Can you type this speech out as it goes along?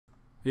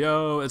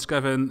Yo, it's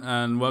Kevin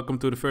and welcome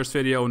to the first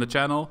video on the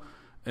channel.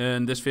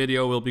 In this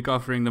video we'll be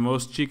covering the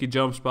most cheeky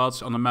jump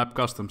spots on the map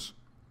customs.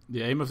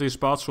 The aim of these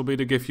spots will be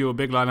to give you a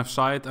big line of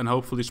sight and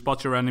hopefully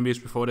spot your enemies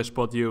before they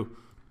spot you.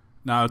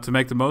 Now, to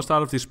make the most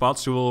out of these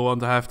spots you will want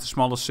to have the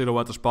smallest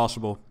silhouette as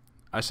possible.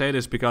 I say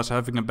this because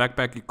having a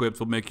backpack equipped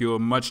will make you a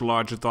much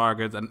larger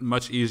target and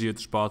much easier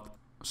to spot.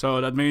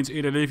 So that means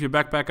either leave your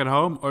backpack at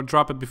home or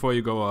drop it before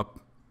you go up.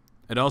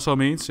 It also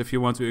means, if you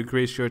want to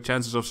increase your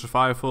chances of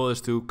survival, is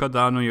to cut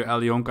down on your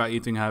Alionka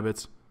eating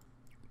habits.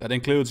 That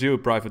includes you,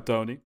 Private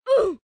Tony.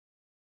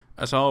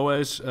 As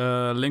always,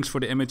 links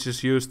for the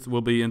images used will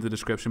be in the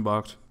description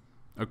box.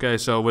 Okay,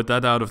 so with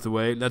that out of the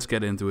way, let's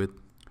get into it.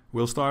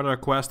 We'll start our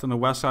quest on the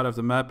west side of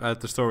the map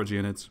at the storage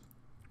units,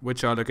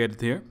 which are located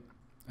here.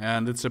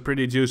 And it's a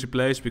pretty juicy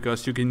place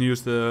because you can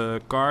use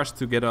the cars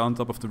to get on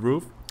top of the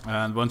roof.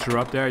 And once you're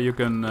up there, you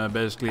can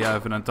basically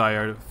have an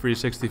entire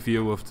 360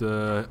 view of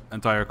the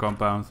entire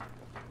compound.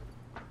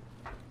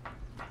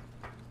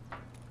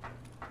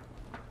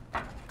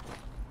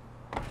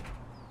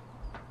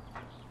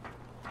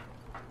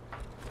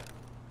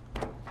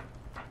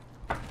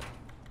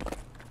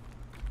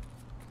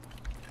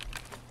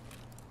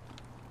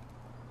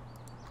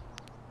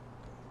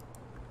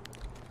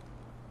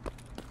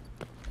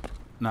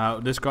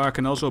 Now, this car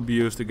can also be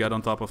used to get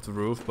on top of the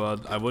roof,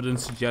 but I wouldn't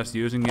suggest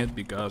using it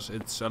because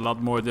it's a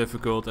lot more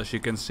difficult, as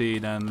you can see,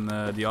 than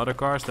the other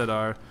cars that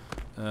are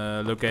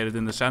located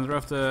in the center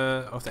of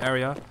the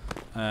area.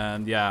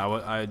 And yeah,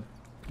 I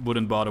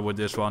wouldn't bother with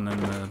this one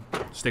and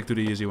stick to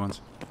the easy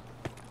ones.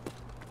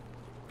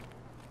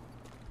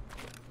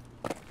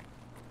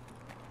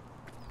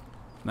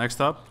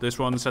 Next up, this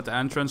one is at the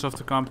entrance of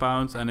the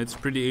compound and it's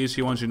pretty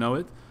easy once you know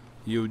it.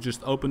 You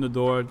just open the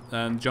door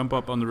and jump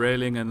up on the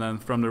railing and then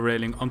from the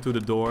railing onto the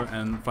door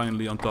and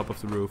finally on top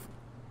of the roof.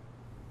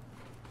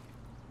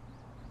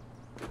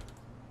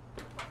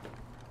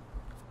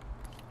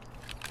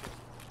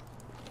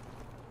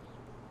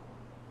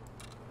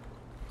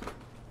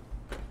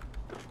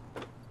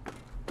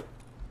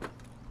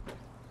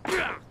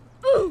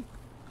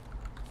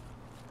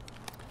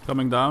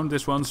 Coming down,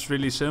 this one's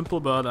really simple,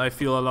 but I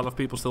feel a lot of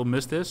people still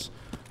miss this.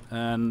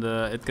 And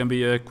it can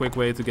be a quick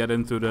way to get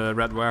into the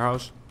red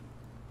warehouse.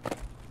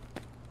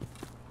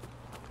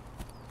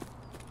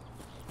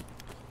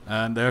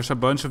 And there's a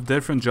bunch of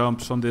different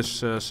jumps on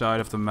this side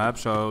of the map,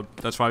 so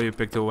that's why we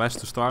picked the west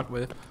to start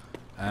with.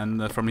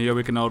 And from here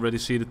we can already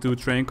see the 2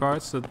 train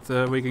carts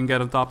that we can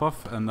get on top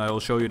of, and I will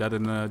show you that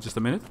in just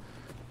a minute.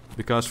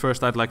 Because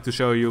first I'd like to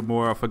show you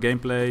more of a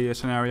gameplay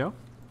scenario,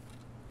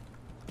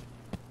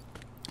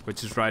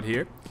 which is right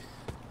here.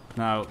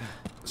 Now,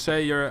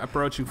 say you're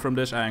approaching from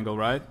this angle,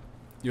 right?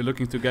 You're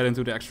looking to get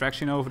into the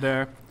extraction over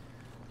there.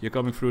 You're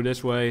coming through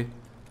this way.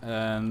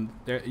 And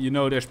there, you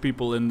know there's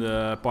people in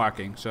the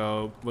parking.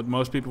 So what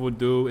most people would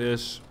do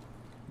is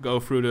go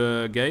through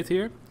the gate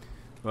here.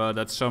 But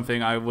that's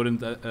something I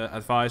wouldn't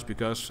advise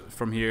because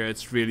from here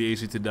it's really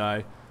easy to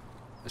die.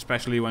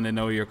 Especially when they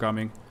know you're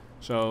coming.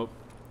 So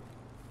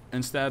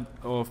instead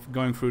of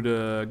going through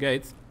the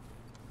gate,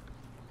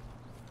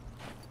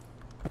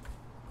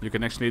 you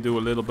can actually do a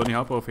little bunny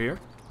hop over here.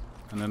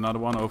 And another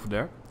one over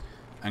there.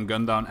 And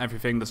gun down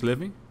everything that's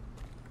living.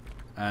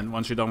 And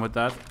once you're done with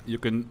that, you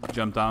can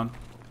jump down.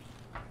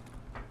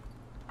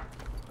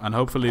 And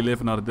hopefully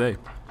live another day.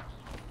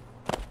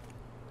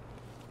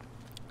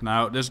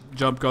 Now this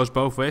jump goes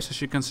both ways,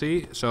 as you can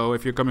see. So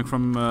if you're coming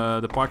from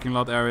the parking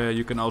lot area,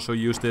 you can also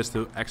use this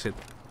to exit.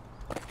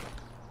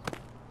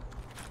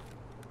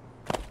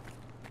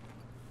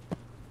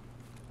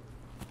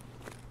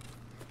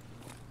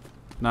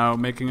 Now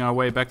making our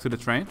way back to the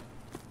train.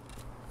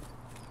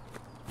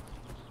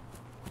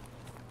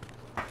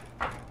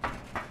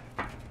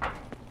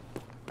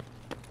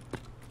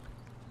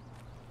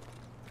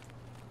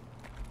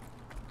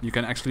 You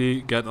can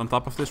actually get on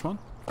top of this one.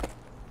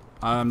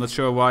 I'm not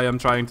sure why I'm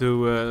trying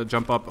to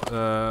jump up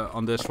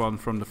on this one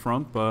from the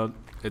front, but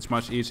it's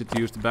much easier to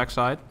use the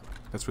backside.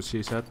 That's what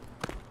she said.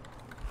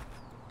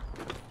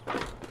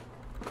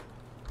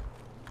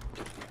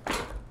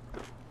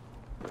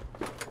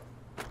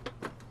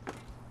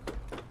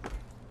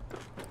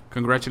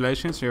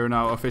 Congratulations, you're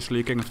now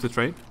officially king of the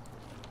train.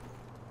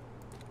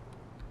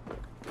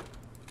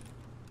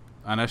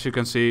 And as you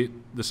can see,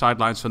 the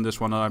sidelines on this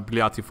one are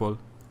beautiful.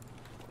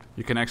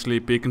 You can actually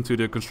peek into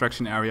the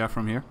construction area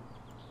from here.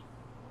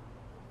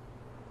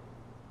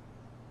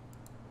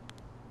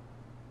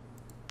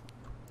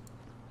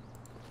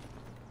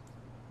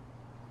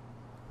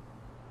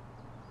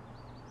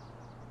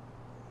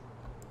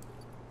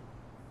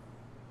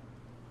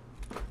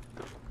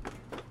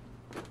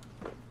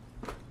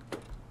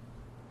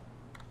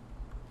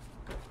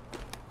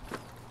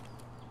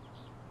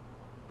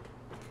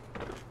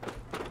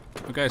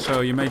 Okay, so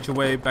you made your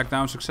way back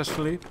down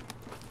successfully.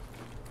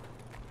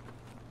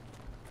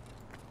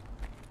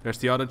 There's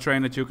the other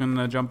train that you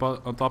can jump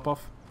on top of.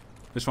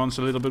 This one's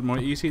a little bit more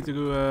easy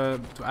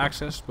to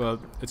access, but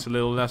it's a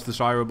little less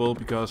desirable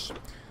because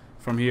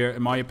from here,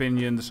 in my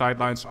opinion, the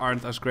sidelines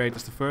aren't as great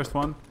as the first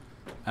one.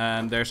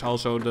 And there's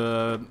also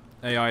the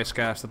AI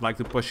scavs that like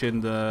to push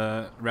in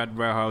the red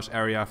warehouse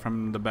area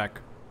from the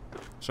back.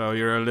 So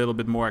you're a little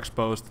bit more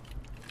exposed.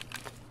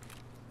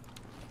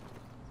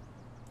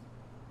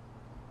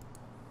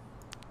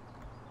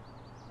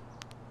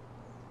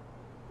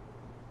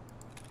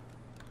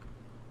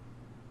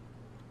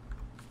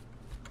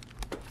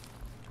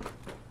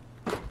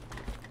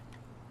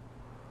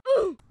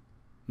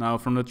 Now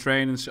from the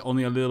train it's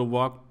only a little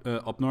walk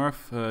up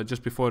north.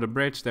 Just before the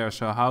bridge there's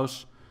a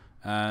house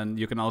and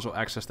you can also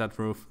access that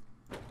roof.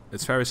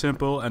 It's very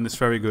simple and it's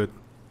very good.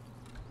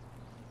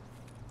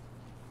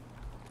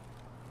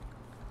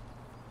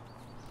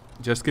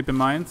 Just keep in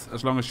mind,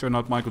 as long as you're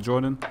not Michael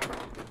Jordan,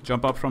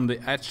 jump up from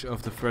the edge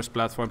of the first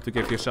platform to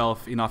give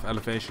yourself enough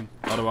elevation.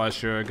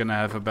 Otherwise you're gonna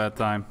have a bad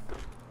time.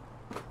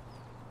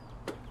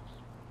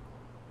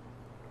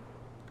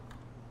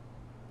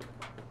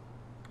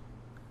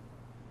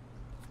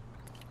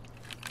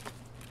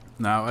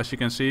 Now, as you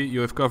can see,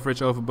 you have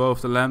coverage over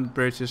both the land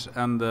bridges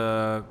and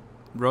the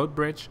road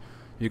bridge.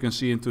 You can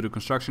see into the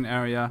construction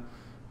area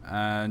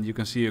and you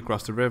can see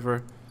across the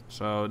river.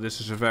 So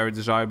this is a very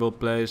desirable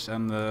place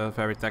and a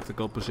very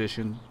tactical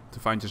position to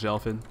find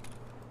yourself in.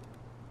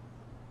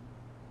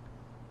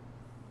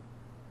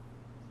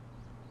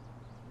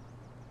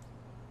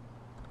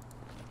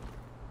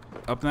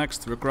 Up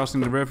next, we're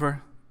crossing the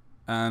river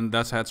and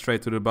let's head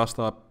straight to the bus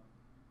stop.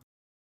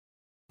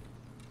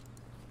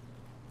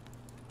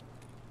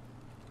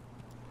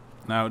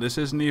 Now, this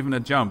isn't even a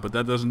jump, but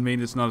that doesn't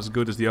mean it's not as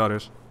good as the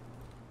others.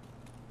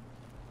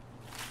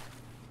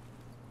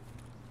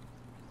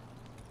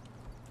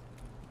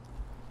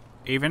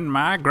 Even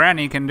my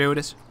granny can do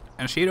this,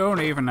 and she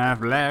don't even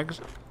have legs.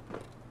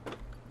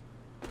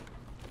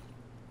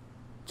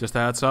 Just a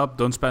heads up,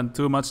 don't spend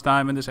too much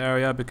time in this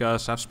area,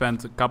 because I've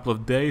spent a couple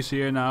of days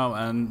here now,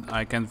 and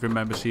I can't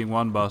remember seeing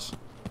one bus.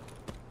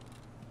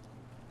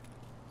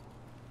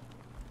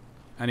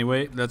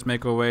 Anyway, let's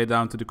make our way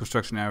down to the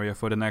construction area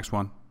for the next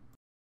one.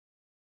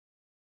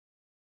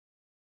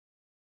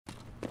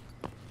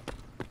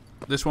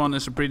 This one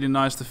is a pretty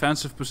nice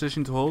defensive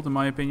position to hold in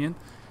my opinion.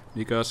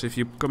 Because if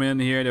you come in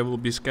here there will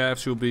be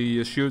scavs, you'll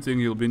be shooting,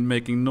 you'll be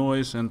making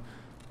noise, and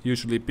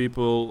usually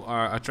people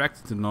are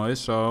attracted to noise.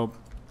 So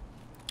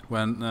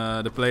when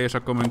the players are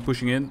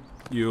pushing in,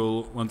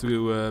 you'll want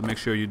to make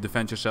sure you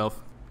defend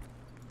yourself.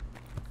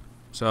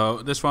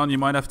 So this one you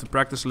might have to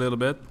practice a little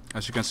bit.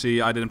 As you can see,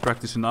 I didn't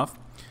practice enough.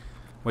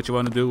 What you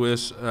want to do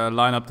is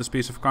line up this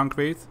piece of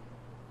concrete,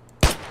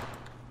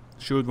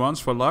 shoot once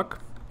for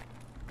luck,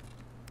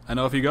 and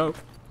off you go.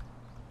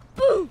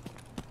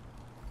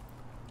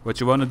 What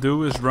you want to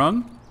do is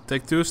run,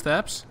 take 2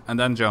 steps, and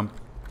then jump.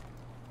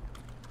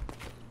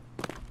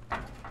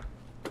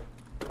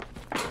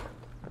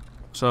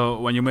 So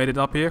when you made it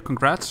up here,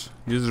 congrats,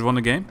 you just won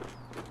the game.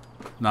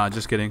 Nah,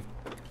 just kidding.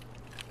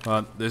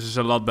 But this is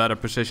a lot better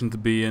position to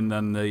be in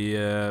than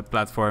the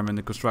platform in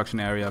the construction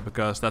area,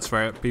 because that's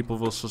where people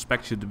will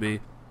suspect you to be.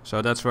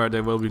 So that's where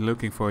they will be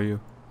looking for you.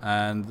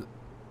 And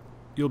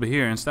you'll be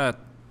here instead.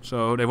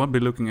 So they won't be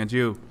looking at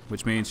you,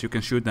 which means you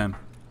can shoot them.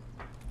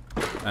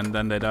 And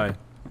then they die.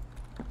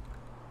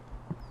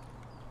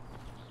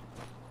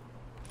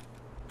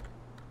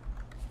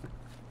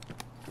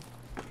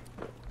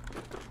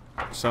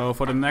 So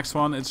for the next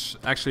one, it's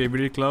actually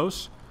really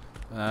close.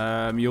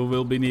 You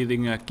will be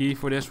needing a key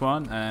for this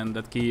one, and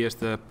that key is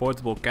the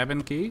portable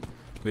cabin key,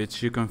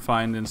 which you can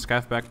find in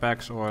scav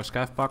backpacks or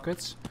scav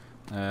pockets.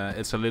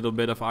 It's a little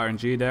bit of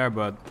RNG there,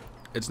 but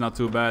it's not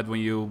too bad when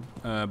you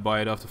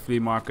buy it off the flea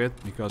market,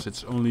 because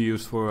it's only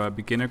used for a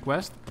beginner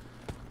quest,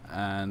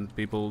 and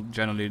people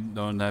generally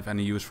don't have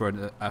any use for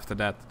it after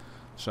that.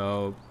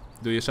 So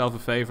do yourself a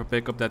favor,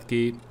 pick up that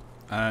key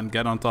and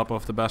get on top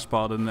of the best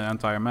spot in the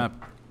entire map.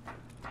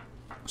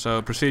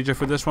 So procedure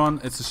for this one,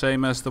 it's the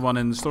same as the one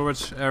in the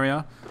storage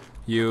area.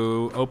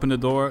 You open the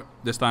door,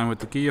 this time with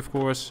the key of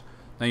course,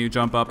 then you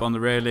jump up on the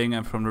railing,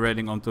 and from the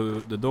railing onto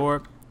the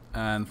door,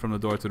 and from the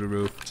door to the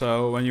roof.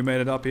 So when you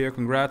made it up here,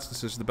 congrats,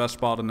 this is the best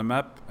spot on the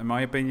map in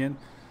my opinion.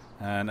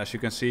 And as you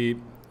can see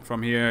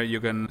from here, you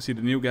can see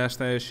the new gas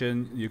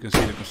station, you can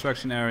see the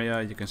construction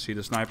area, you can see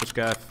the sniper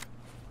scav,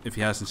 if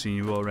he hasn't seen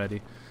you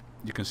already.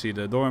 You can see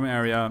the dorm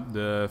area,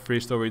 the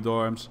 3-story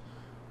dorms,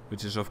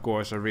 which is of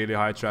course a really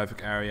high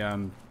traffic area.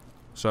 And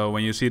so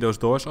when you see those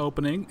doors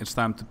opening, it's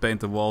time to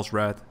paint the walls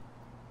red.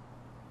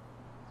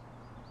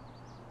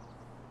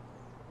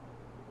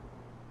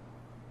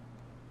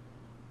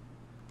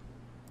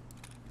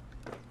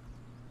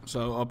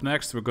 So up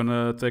next we're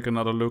gonna take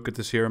another look at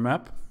this here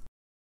map.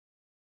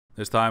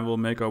 This time we'll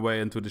make our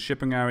way into the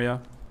shipping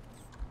area.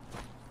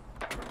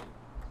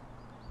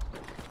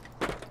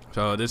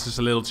 So this is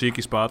a little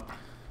cheeky spot.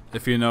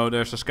 If you know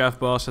there's a scav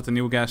boss at the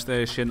new gas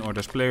station, or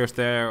there's players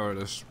there, or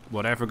there's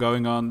whatever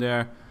going on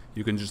there,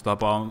 you can just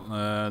hop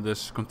on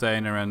this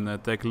container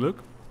and take a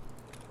look.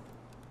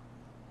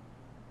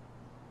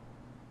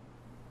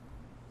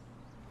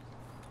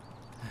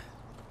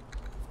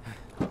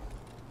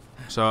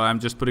 So I'm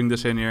just putting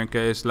this in here in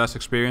case less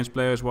experienced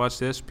players watch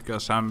this,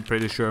 because I'm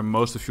pretty sure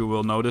most of you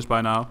will know this by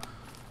now.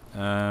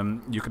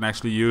 You can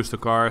actually use the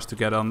cars to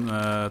get on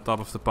top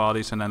of the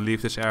bodies and then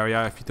leave this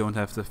area if you don't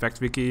have the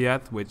factory key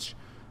yet, which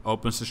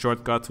opens the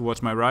shortcut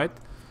towards my right.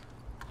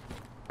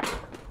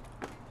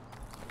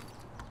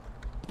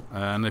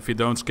 And if you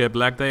don't skip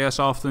leg day as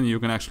often, you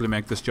can actually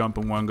make this jump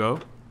in one go.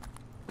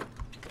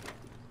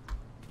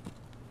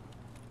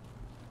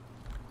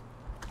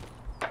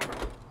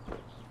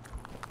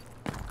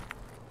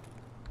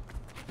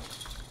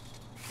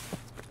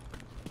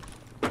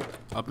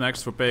 Up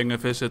next, we're paying a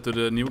visit to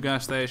the new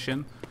gas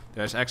station.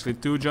 There's actually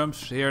two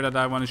jumps here that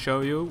I want to show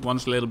you.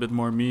 One's a little bit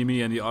more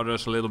memey and the other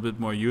is a little bit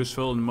more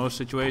useful in most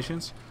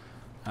situations.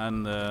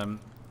 And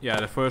yeah,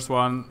 the first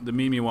one, the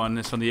memey one,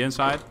 is on the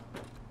inside.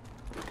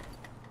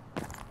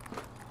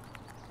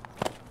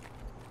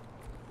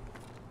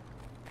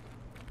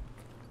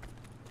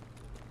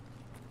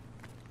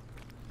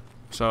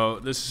 So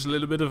this is a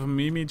little bit of a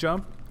memey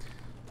jump,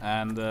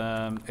 and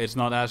it's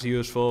not as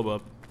useful,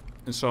 but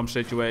in some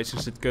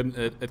situations it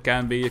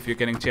can be. If you're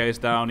getting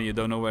chased down and you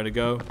don't know where to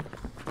go,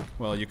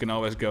 well, you can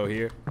always go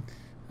here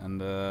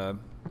and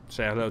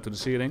say hello to the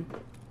ceiling.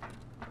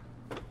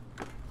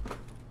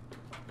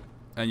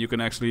 And you can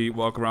actually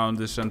walk around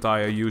this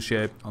entire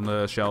U-shape on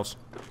the shelves.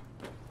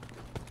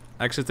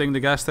 Exiting the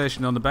gas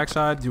station on the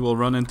backside, you will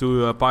run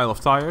into a pile of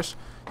tires.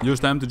 Use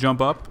them to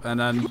jump up, and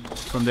then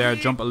from there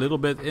jump a little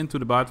bit into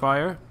the barbed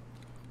wire.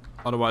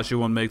 Otherwise you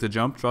won't make the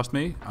jump, trust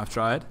me, I've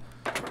tried.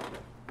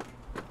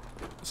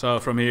 So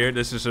from here,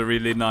 this is a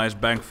really nice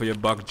bang for your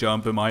buck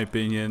jump in my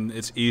opinion.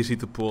 It's easy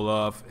to pull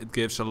off, it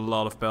gives a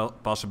lot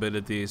of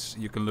possibilities.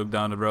 You can look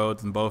down the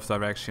road in both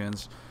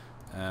directions.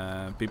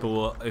 People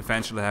will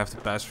eventually have to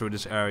pass through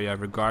this area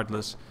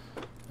regardless.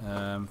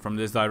 From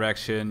this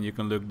direction you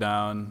can look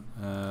down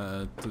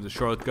to the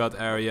shortcut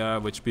area,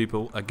 which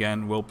people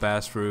again will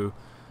pass through.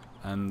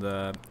 And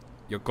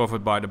you're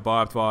covered by the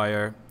barbed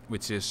wire,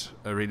 which is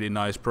a really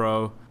nice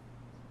pro.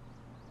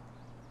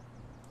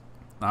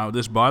 Now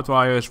this barbed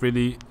wire is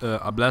really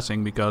a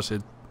blessing because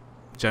it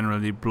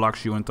generally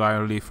blocks you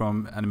entirely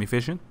from enemy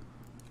vision.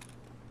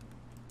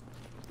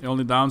 The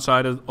only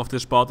downside of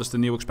this spot is the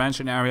new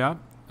expansion area.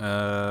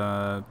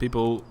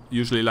 People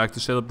usually like to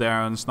sit up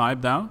there and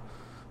snipe down.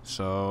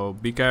 So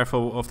be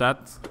careful of that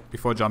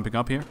before jumping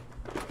up here,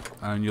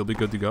 and you'll be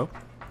good to go.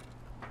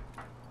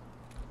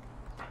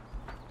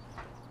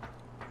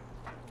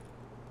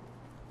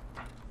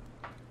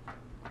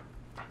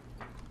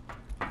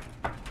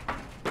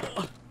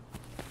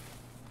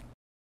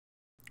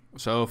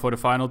 So for the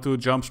final two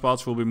jump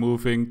spots, we'll be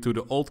moving to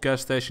the old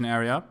gas station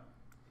area.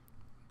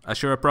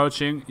 As you're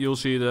approaching, you'll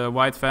see the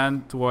white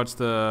van towards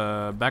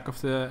the back of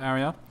the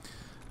area.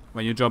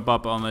 When you jump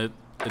up on it,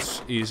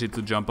 it's easy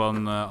to jump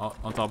on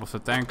top of the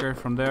tanker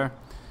from there.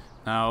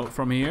 Now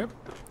from here,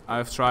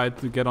 I've tried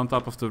to get on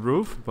top of the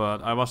roof,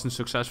 but I wasn't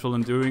successful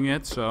in doing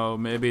it. So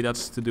maybe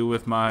that's to do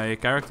with my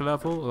character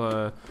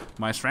level,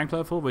 my strength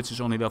level, which is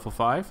only level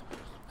 5.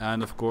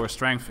 And of course,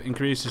 strength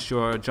increases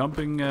your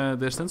jumping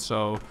distance.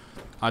 So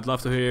I'd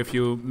love to hear if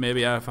you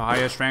maybe have a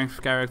higher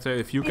strength character,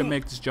 if you can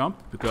make this jump,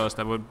 because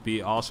that would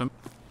be awesome.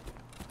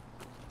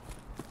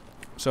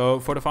 So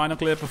for the final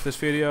clip of this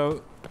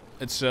video,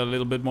 it's a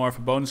little bit more of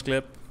a bonus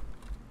clip.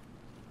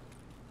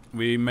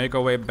 We make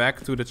our way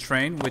back to the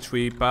train, which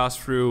we pass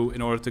through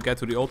in order to get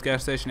to the old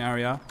gas station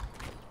area.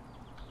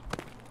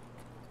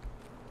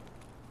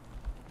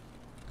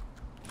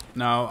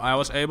 Now, I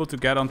was able to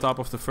get on top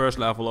of the first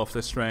level of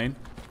this train.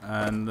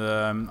 And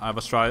I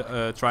was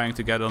trying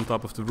to get on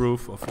top of the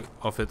roof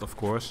of it, of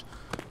course.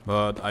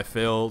 But I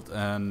failed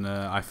and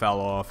I fell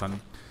off and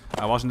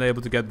I wasn't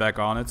able to get back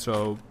on it.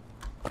 So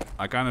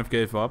I kind of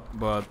gave up.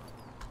 But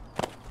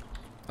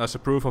as a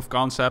proof of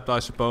concept, I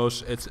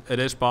suppose it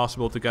is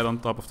possible to get on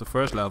top of the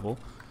first level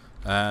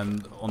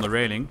and on the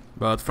railing.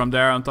 But from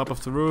there on top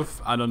of the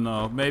roof, I don't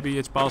know. Maybe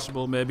it's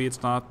possible, maybe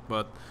it's not.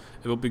 But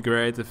it would be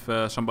great if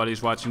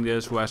somebody's watching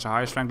this who has a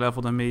higher strength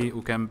level than me,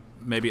 who can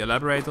maybe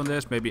elaborate on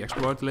this, maybe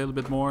explore it a little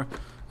bit more,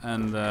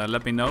 and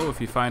let me know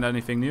if you find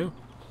anything new.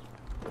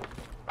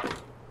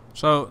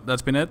 So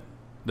that's been it.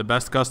 The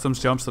best customs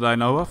jumps that I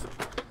know of.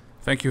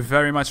 Thank you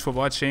very much for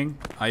watching.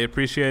 I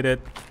appreciate it.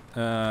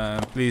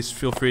 Please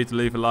feel free to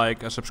leave a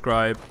like, a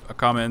subscribe, a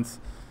comment.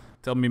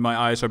 Tell me my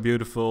eyes are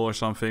beautiful or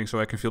something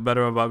so I can feel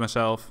better about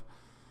myself.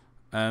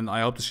 And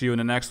I hope to see you in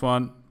the next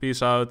one.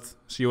 Peace out.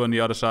 See you on the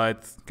other side.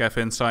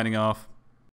 Kevin signing off.